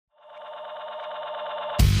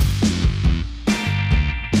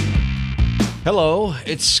Hello,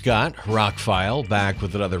 it's Scott Rockfile back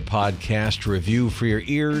with another podcast review for your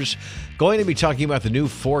ears. Going to be talking about the new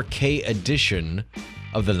 4K edition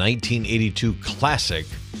of the 1982 classic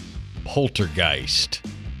Poltergeist.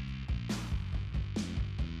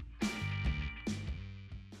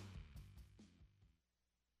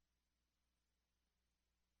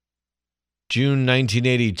 June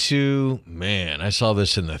 1982. Man, I saw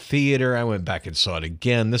this in the theater. I went back and saw it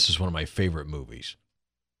again. This is one of my favorite movies.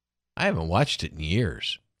 I haven't watched it in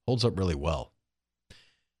years. Holds up really well.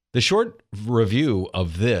 The short review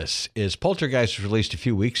of this is Poltergeist was released a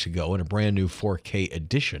few weeks ago in a brand new 4K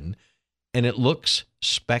edition, and it looks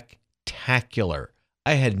spectacular.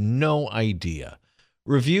 I had no idea.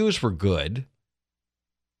 Reviews were good,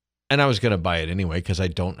 and I was going to buy it anyway because I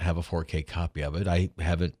don't have a 4K copy of it. I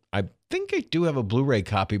think I do have a Blu-ray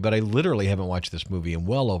copy, but I literally haven't watched this movie in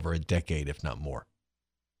well over a decade, if not more.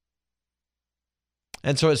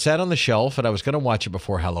 And so it sat on the shelf, and I was going to watch it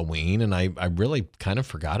before Halloween, and I really kind of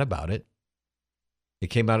forgot about it. It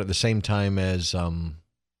came out at the same time as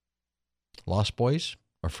Lost Boys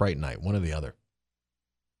or Fright Night, one or the other.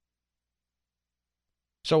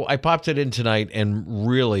 So I popped it in tonight and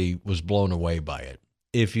really was blown away by it.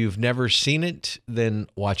 If you've never seen it, then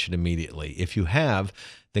watch it immediately. If you have,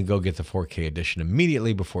 then go get the 4K edition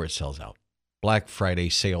immediately before it sells out. Black Friday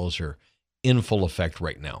sales are in full effect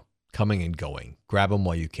right now. Coming and going. Grab them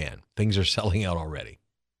while you can. Things are selling out already.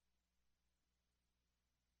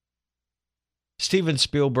 Steven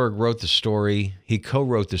Spielberg wrote the story. He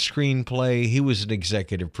co-wrote the screenplay. He was an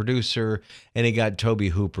executive producer, and he got Tobe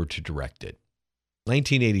Hooper to direct it.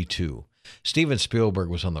 1982. Steven Spielberg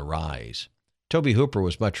was on the rise. Tobe Hooper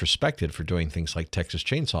was much respected for doing things like Texas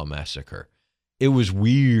Chainsaw Massacre. It was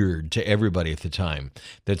weird to everybody at the time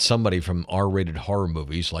that somebody from R-rated horror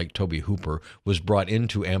movies like Tobe Hooper was brought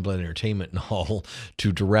into Amblin Entertainment and all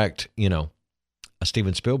to direct, a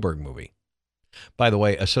Steven Spielberg movie. By the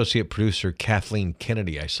way, associate producer Kathleen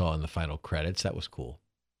Kennedy I saw in the final credits. That was cool.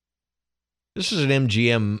 This was an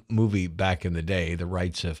MGM movie back in the day. The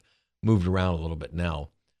rights have moved around a little bit now.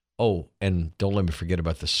 Oh, and don't let me forget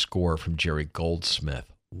about the score from Jerry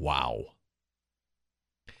Goldsmith. Wow.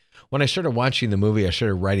 When I started watching the movie, I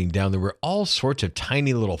started writing down, there were all sorts of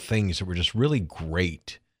tiny little things that were just really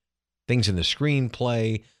great. Things in the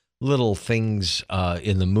screenplay, little things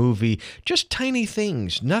in the movie, just tiny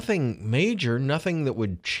things. Nothing major, nothing that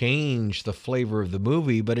would change the flavor of the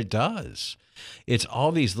movie, but it does. It's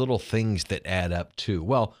all these little things that add up to,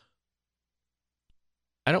 well,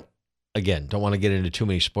 I don't want to get into too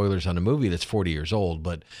many spoilers on a movie that's 40 years old,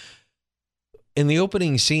 but in the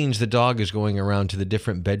opening scenes, the dog is going around to the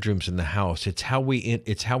different bedrooms in the house. It's how we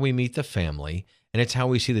meet the family, and it's how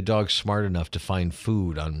we see the dog smart enough to find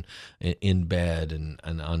food in bed and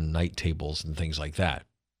on night tables and things like that.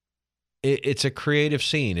 It's a creative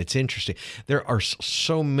scene. It's interesting. There are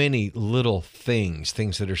so many little things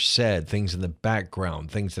that are said, things in the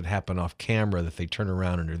background, things that happen off camera that they turn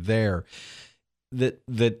around and are there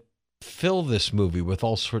that fill this movie with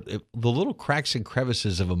all sorts of the little cracks and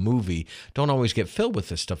crevices of a movie don't always get filled with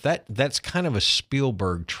this stuff. That's kind of a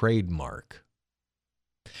Spielberg trademark.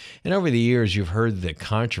 And over the years, you've heard the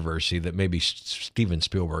controversy that maybe Steven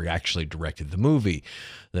Spielberg actually directed the movie.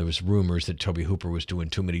 There was rumors that Tobe Hooper was doing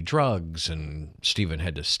too many drugs and Steven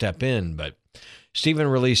had to step in, but Steven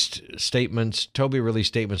released statements. Tobe released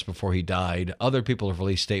statements before he died. Other people have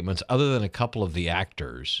released statements other than a couple of the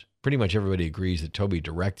actors. Pretty much everybody agrees that Tobe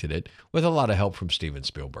directed it with a lot of help from Steven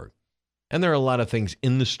Spielberg. And there are a lot of things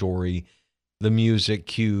in the story, the music,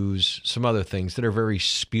 cues, some other things that are very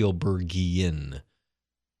Spielbergian.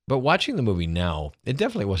 But watching the movie now, it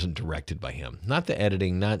definitely wasn't directed by him. Not the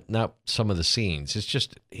editing, not some of the scenes. It's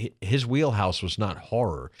just his wheelhouse was not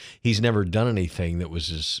horror. He's never done anything that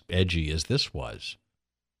was as edgy as this was.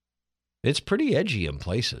 It's pretty edgy in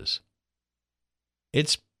places.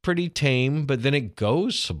 It's pretty tame, but then it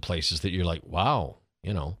goes some places that you're like, wow,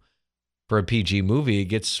 for a PG movie, it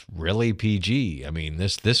gets really PG. I mean,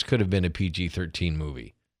 this could have been a PG-13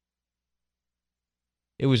 movie.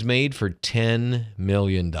 It was made for $10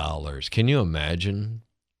 million. Can you imagine?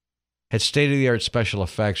 Had state-of-the-art special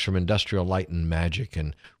effects from Industrial Light and Magic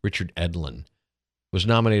and Richard Edlund. Was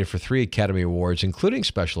nominated for 3 Academy Awards, including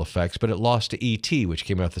special effects, but it lost to E.T., which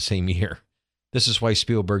came out the same year. This is why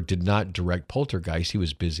Spielberg did not direct Poltergeist. He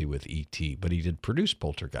was busy with E.T., but he did produce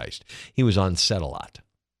Poltergeist. He was on set a lot.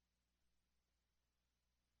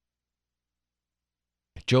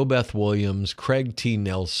 JoBeth Williams, Craig T.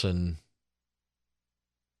 Nelson.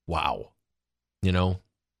 Wow.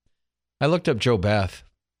 I looked up JoBeth.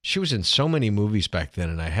 She was in so many movies back then,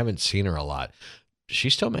 and I haven't seen her a lot.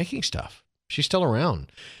 She's still making stuff. She's still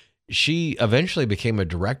around. she eventually became a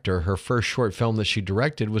director. Her first short film that she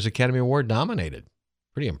directed was Academy Award nominated.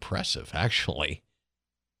 Pretty impressive, actually.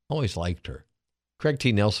 Always liked her. Craig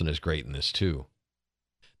T. Nelson is great in this, too.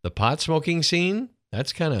 The pot smoking scene,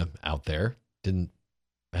 that's kind of out there.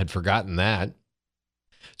 Had forgotten that.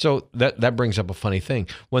 So that brings up a funny thing.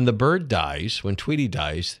 When the bird dies, when Tweety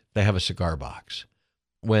dies, they have a cigar box.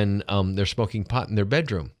 When they're smoking pot in their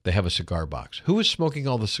bedroom, they have a cigar box. Who is smoking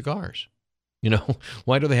all the cigars?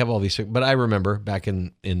 Why do they have all these? But I remember back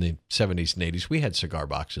in the 70s and 80s, we had cigar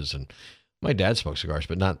boxes, and my dad smoked cigars,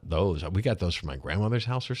 but not those. We got those from my grandmother's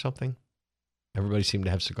house or something. Everybody seemed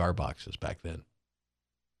to have cigar boxes back then.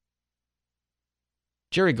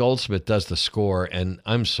 Jerry Goldsmith does the score, and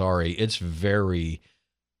I'm sorry, it's very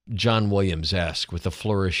John Williams-esque with the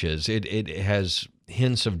flourishes. It has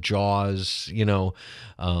hints of Jaws,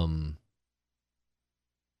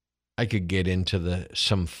 I could get into the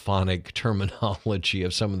symphonic terminology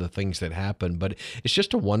of some of the things that happen, but it's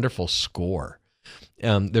just a wonderful score.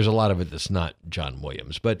 There's a lot of it that's not John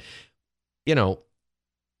Williams, but,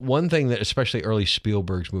 one thing that especially early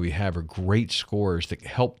Spielberg's movie have are great scores that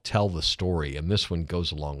help tell the story, and this one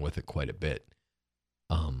goes along with it quite a bit.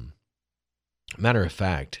 Matter of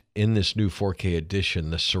fact, in this new 4K edition,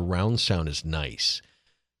 the surround sound is nice.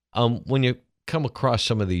 When you come across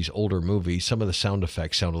some of these older movies, some of the sound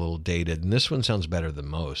effects sound a little dated, and this one sounds better than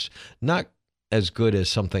most. Not as good as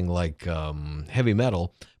something like Heavy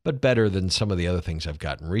Metal, but better than some of the other things I've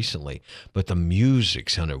gotten recently. But the music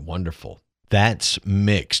sounded wonderful. That's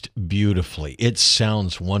mixed beautifully. It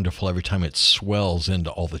sounds wonderful every time it swells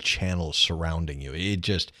into all the channels surrounding you.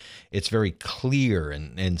 It's very clear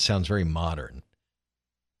and sounds very modern.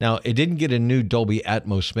 Now, it didn't get a new Dolby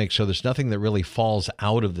Atmos mix, so there's nothing that really falls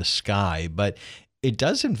out of the sky, but it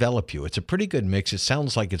does envelop you. It's a pretty good mix. It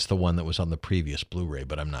sounds like it's the one that was on the previous Blu-ray,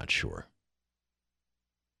 but I'm not sure.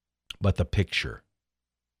 But the picture.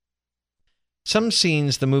 Some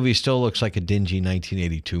scenes, the movie still looks like a dingy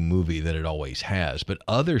 1982 movie that it always has, but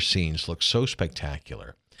other scenes look so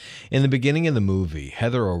spectacular. In the beginning of the movie,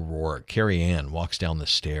 Heather O'Rourke, Carrie Ann, walks down the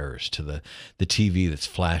stairs to the TV that's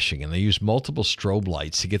flashing, and they use multiple strobe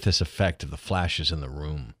lights to get this effect of the flashes in the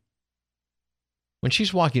room. When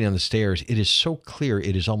she's walking down the stairs, it is so clear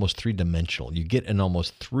it is almost three-dimensional. You get an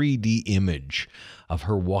almost 3D image of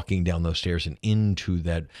her walking down those stairs and into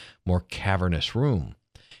that more cavernous room.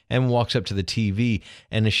 And walks up to the TV,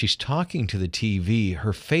 and as she's talking to the TV,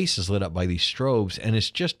 her face is lit up by these strobes, and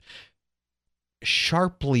it's just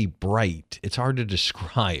sharply bright. It's hard to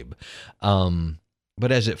describe.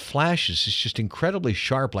 But as it flashes, it's just incredibly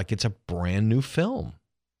sharp, like it's a brand new film.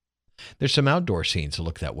 There's some outdoor scenes that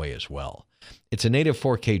look that way as well. It's a native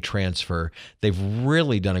 4K transfer. They've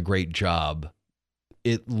really done a great job.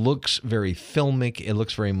 It looks very filmic. It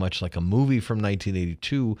looks very much like a movie from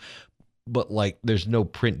 1982, but like there's no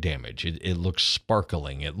print damage. It looks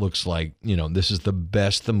sparkling. It looks like, this is the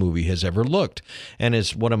best the movie has ever looked. And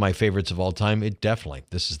it's one of my favorites of all time.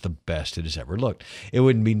 This is the best it has ever looked. It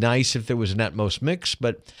wouldn't be nice if there was an Atmos mix,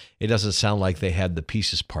 but it doesn't sound like they had the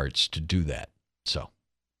pieces parts to do that. So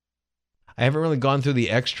I haven't really gone through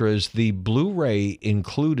the extras. The Blu-ray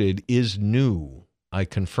included is new. I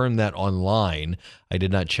confirmed that online. I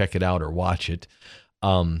did not check it out or watch it.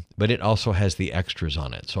 But it also has the extras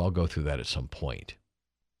on it, so I'll go through that at some point.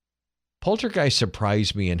 Poltergeist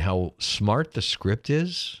surprised me in how smart the script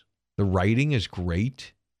is. The writing is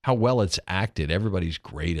great. How well it's acted. Everybody's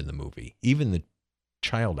great in the movie, even the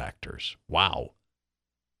child actors. Wow.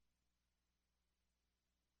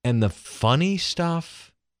 And the funny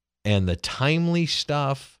stuff and the timely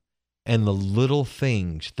stuff and the little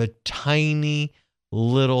things, the tiny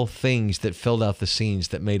little things that filled out the scenes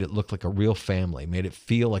that made it look like a real family, made it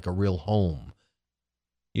feel like a real home.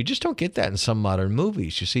 You just don't get that in some modern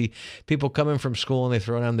movies. You see people coming from school and they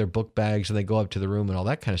throw down their book bags and they go up to the room and all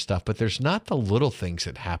that kind of stuff, but there's not the little things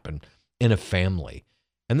that happen in a family.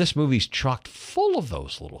 And this movie's chocked full of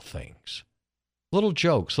those little things. Little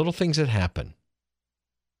jokes, little things that happen.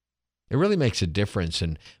 It really makes a difference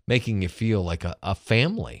in making you feel like a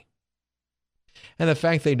family. And the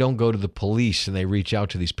fact they don't go to the police and they reach out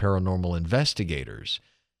to these paranormal investigators,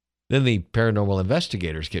 then the paranormal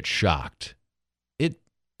investigators get shocked.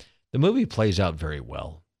 The movie plays out very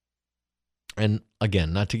well. And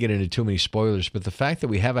again, not to get into too many spoilers, but the fact that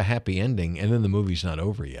we have a happy ending and then the movie's not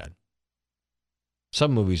over yet.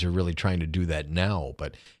 Some movies are really trying to do that now,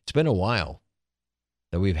 but it's been a while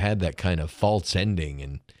that we've had that kind of false ending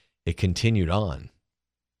and it continued on.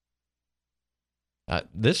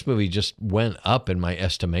 This movie just went up in my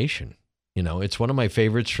estimation. It's one of my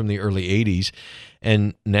favorites from the early 80s.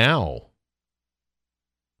 And now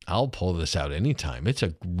I'll pull this out anytime. It's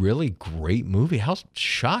a really great movie. How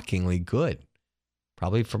shockingly good.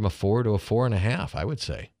 Probably from a 4 to a 4.5, I would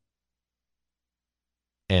say.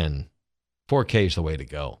 And 4K is the way to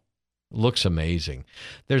go. Looks amazing.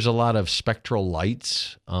 There's a lot of spectral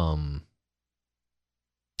lights, and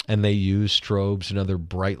they use strobes and other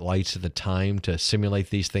bright lights at the time to simulate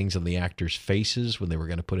these things on the actors' faces when they were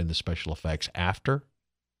going to put in the special effects after.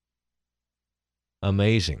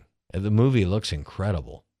 Amazing. The movie looks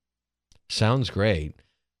incredible. Sounds great.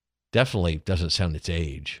 Definitely doesn't sound its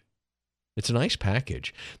age. It's a nice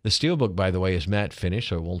package. The Steelbook, by the way, is matte finish,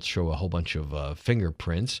 so it won't show a whole bunch of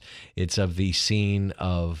fingerprints. It's of the scene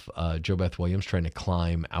of JoBeth Williams trying to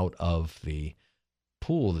climb out of the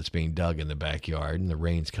pool that's being dug in the backyard, and the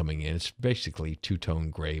rain's coming in. It's basically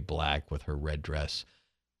two-tone gray black with her red dress.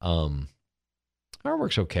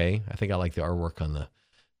 Artwork's okay. I think I like the artwork on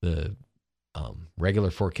the regular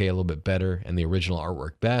 4K a little bit better, and the original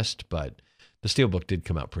artwork best, but the Steelbook did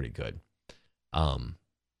come out pretty good.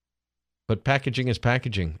 But packaging is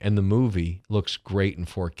packaging, and the movie looks great in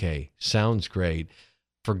 4K. Sounds great.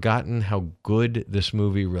 Forgotten how good this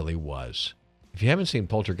movie really was. If you haven't seen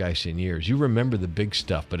Poltergeist in years, you remember the big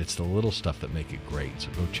stuff, but it's the little stuff that make it great, so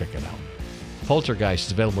go check it out. Poltergeist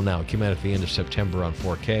is available now. It came out at the end of September on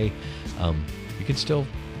 4K. You can still,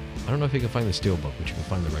 I don't know if you can find the Steelbook, but you can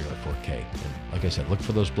find the regular 4K. And like I said, look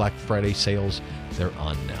for those Black Friday sales. They're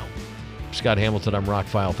on now. Scott Hamilton, I'm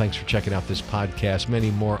Rockfile. Thanks for checking out this podcast.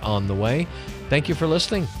 Many more on the way. Thank you for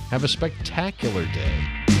listening. Have a spectacular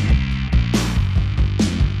day.